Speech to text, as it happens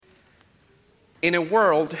In a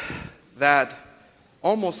world that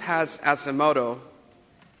almost has as a motto,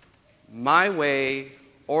 my way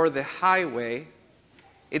or the highway,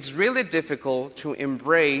 it's really difficult to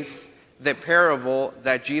embrace the parable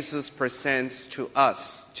that Jesus presents to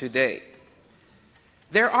us today.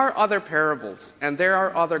 There are other parables and there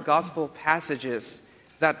are other gospel passages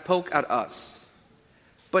that poke at us.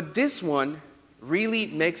 But this one really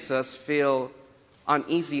makes us feel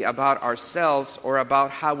uneasy about ourselves or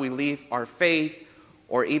about how we live our faith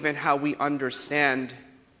or even how we understand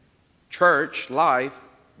church life,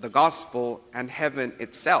 the gospel, and heaven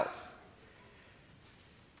itself.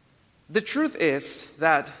 The truth is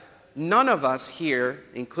that none of us here,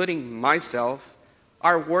 including myself,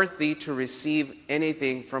 are worthy to receive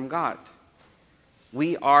anything from God.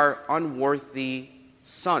 We are unworthy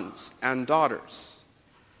sons and daughters.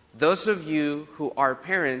 Those of you who are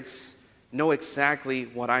parents know exactly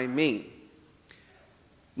what I mean.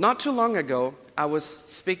 Not too long ago, I was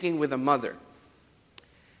speaking with a mother,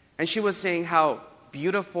 and she was saying how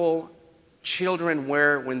beautiful children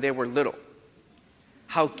were when they were little,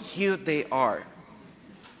 how cute they are.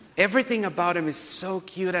 Everything about them is so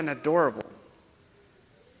cute and adorable.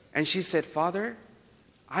 And she said, Father,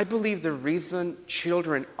 I believe the reason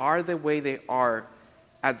children are the way they are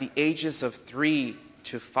at the ages of 3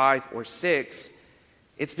 to 5 or 6,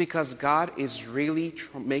 it's because God is really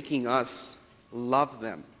making us love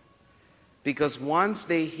them. Because once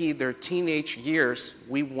they hit their teenage years,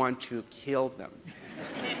 we want to kill them.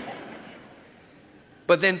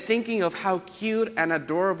 But then thinking of how cute and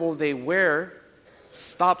adorable they were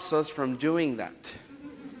stops us from doing that.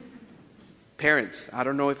 Parents, I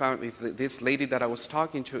don't know if this lady that I was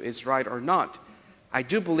talking to is right or not. I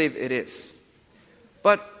do believe it is.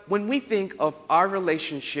 But when we think of our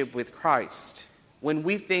relationship with Christ, when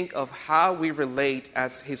we think of how we relate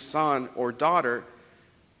as his son or daughter,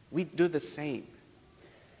 we do the same.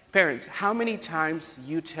 Parents, how many times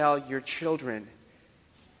you tell your children,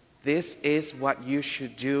 this is what you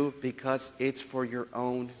should do because it's for your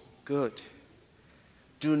own good.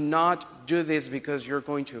 Do not do this because you're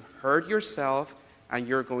going to hurt yourself and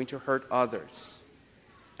you're going to hurt others.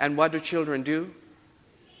 And what do children do?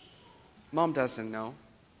 Mom doesn't know.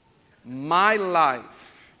 My life.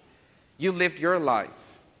 You lived your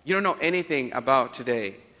life. You don't know anything about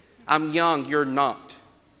today. I'm young, you're not.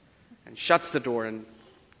 And shuts the door and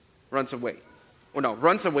runs away. Or no,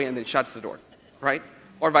 runs away and then shuts the door, right?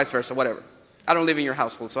 Or vice versa, whatever. I don't live in your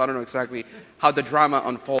household, so I don't know exactly how the drama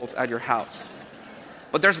unfolds at your house.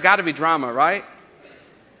 But there's got to be drama, right?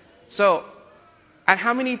 So, and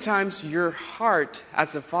how many times your heart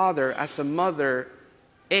as a father, as a mother,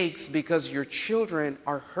 aches because your children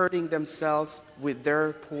are hurting themselves with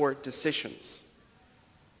their poor decisions.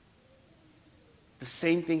 The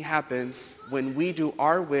same thing happens when we do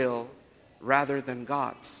our will rather than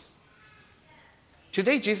God's.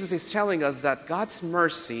 Today, Jesus is telling us that God's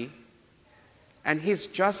mercy and his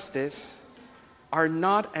justice are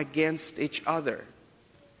not against each other.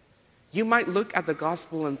 You might look at the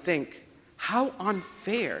gospel and think, how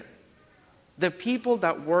unfair. The people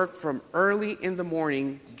that work from early in the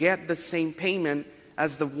morning get the same payment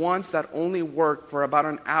as the ones that only work for about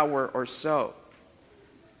an hour or so.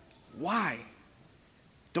 Why?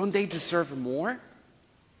 Don't they deserve more?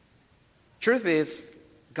 Truth is,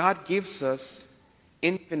 God gives us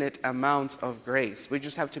infinite amounts of grace. We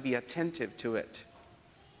just have to be attentive to it.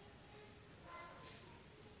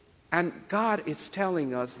 And God is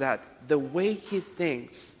telling us that the way he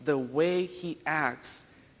thinks, the way he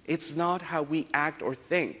acts, it's not how we act or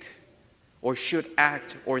think, or should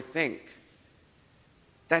act or think.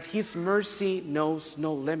 That his mercy knows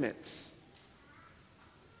no limits.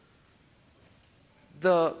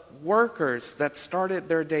 The workers that started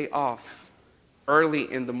their day off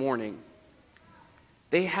early in the morning,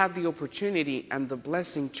 they had the opportunity and the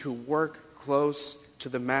blessing to work close to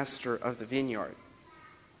the master of the vineyard.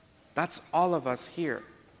 That's all of us here.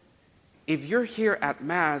 If you're here at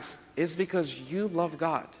Mass, it's because you love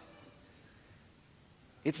God.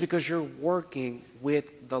 It's because you're working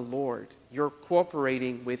with the Lord. You're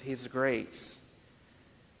cooperating with his grace.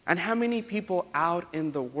 And how many people out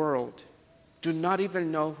in the world do not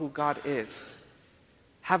even know who God is,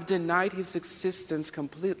 have denied his existence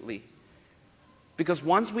completely? Because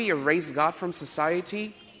once we erase God from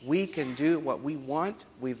society, we can do what we want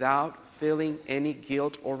without feeling any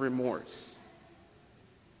guilt or remorse.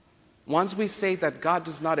 Once we say that God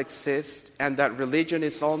does not exist and that religion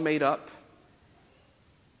is all made up,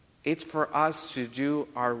 it's for us to do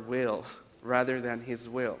our will rather than his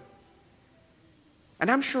will. And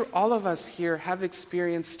I'm sure all of us here have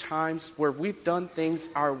experienced times where we've done things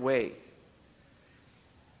our way.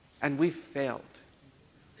 and we've failed.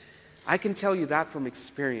 I can tell you that from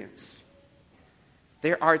experience.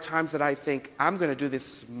 There are times that I think, I'm going to do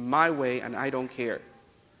this my way and I don't care.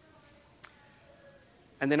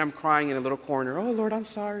 And then I'm crying in a little corner, oh Lord, I'm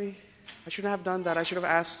sorry. I shouldn't have done that. I should have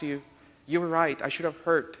asked you. You were right. I should have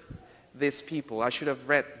heard these people. I should have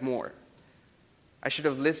read more. I should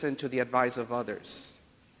have listened to the advice of others.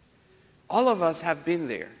 All of us have been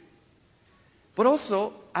there. But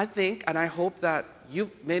also, I think and I hope that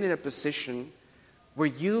you've been in a position where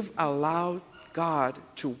you've allowed God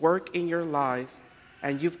to work in your life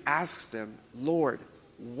and you've asked Him, Lord,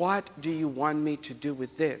 what do you want me to do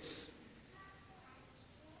with this?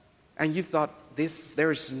 And you thought,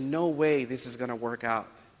 there's no way this is going to work out.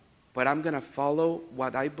 But I'm going to follow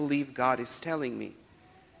what I believe God is telling me.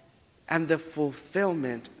 And the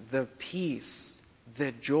fulfillment, the peace,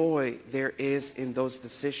 the joy there is in those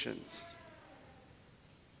decisions.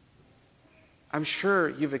 I'm sure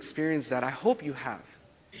you've experienced that. I hope you have.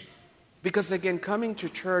 Because again, coming to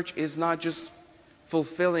church is not just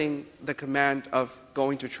fulfilling the command of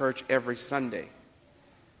going to church every Sunday.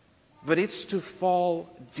 But it's to fall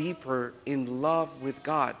deeper in love with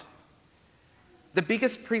God. The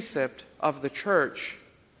biggest precept of the church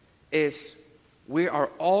is we are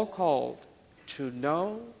all called to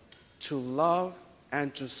know, to love,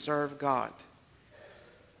 and to serve God.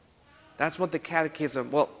 That's what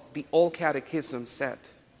the old catechism said.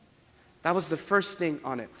 That was the first thing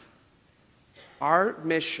on it. Our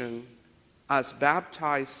mission as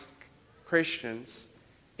baptized Christians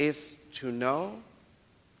is to know,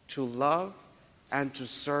 to love, and to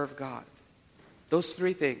serve God. Those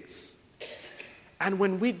three things. And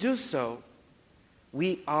when we do so,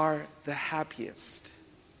 we are the happiest.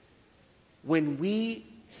 When we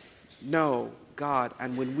know God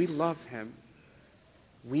and when we love Him,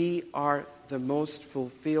 we are the most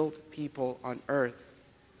fulfilled people on earth.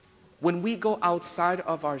 When we go outside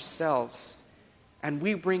of ourselves and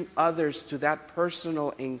we bring others to that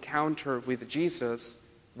personal encounter with Jesus,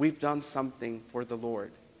 we've done something for the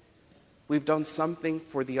Lord. We've done something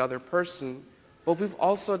for the other person, but we've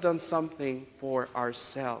also done something for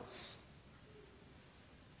ourselves.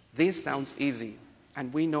 This sounds easy,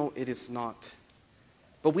 and we know it is not.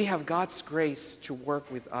 But we have God's grace to work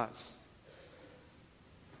with us.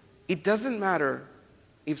 It doesn't matter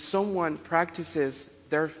if someone practices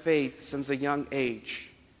their faith since a young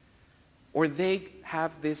age, or they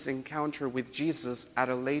have this encounter with Jesus at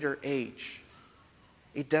a later age.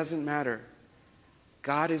 It doesn't matter.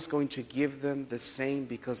 God is going to give them the same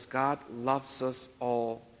because God loves us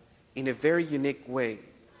all in a very unique way.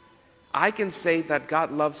 I can say that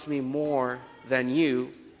God loves me more than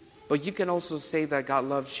you, but you can also say that God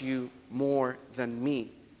loves you more than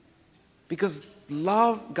me. Because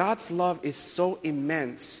God's love is so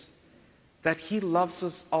immense that He loves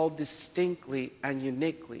us all distinctly and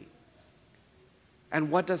uniquely. And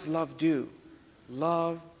what does love do?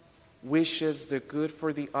 Love wishes the good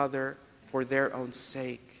for the other for their own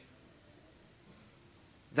sake.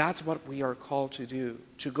 That's what we are called to do,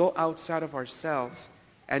 to go outside of ourselves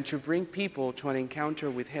and to bring people to an encounter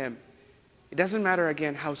with Him. It doesn't matter,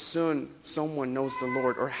 again, how soon someone knows the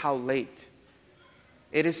Lord or how late.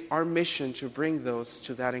 It is our mission to bring those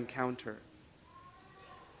to that encounter.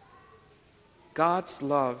 God's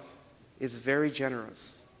love is very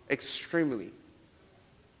generous, extremely.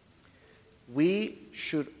 We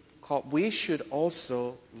should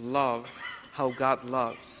also love how God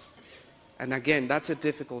loves. And again, that's a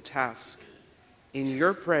difficult task. In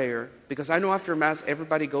your prayer, because I know after Mass,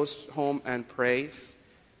 everybody goes home and prays.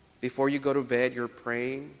 Before you go to bed, you're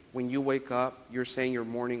praying. When you wake up, you're saying your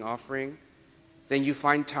morning offering. Then you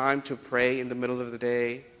find time to pray in the middle of the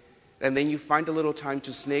day. And then you find a little time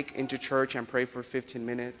to sneak into church and pray for 15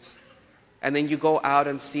 minutes. And then you go out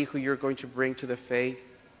and see who you're going to bring to the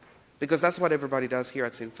faith. Because that's what everybody does here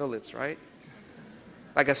at St. Philip's, right?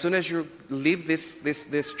 Like as soon as you leave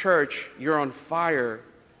this church, you're on fire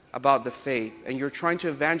about the faith. And you're trying to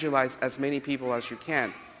evangelize as many people as you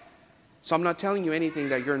can. So I'm not telling you anything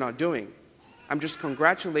that you're not doing. I'm just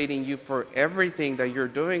congratulating you for everything that you're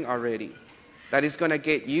doing already. That is going to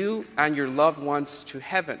get you and your loved ones to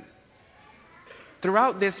heaven.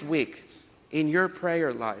 Throughout this week, in your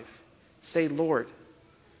prayer life, say, Lord,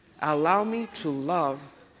 allow me to love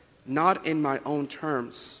not in my own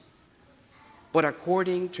terms, but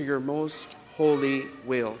according to your most holy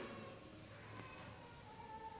will.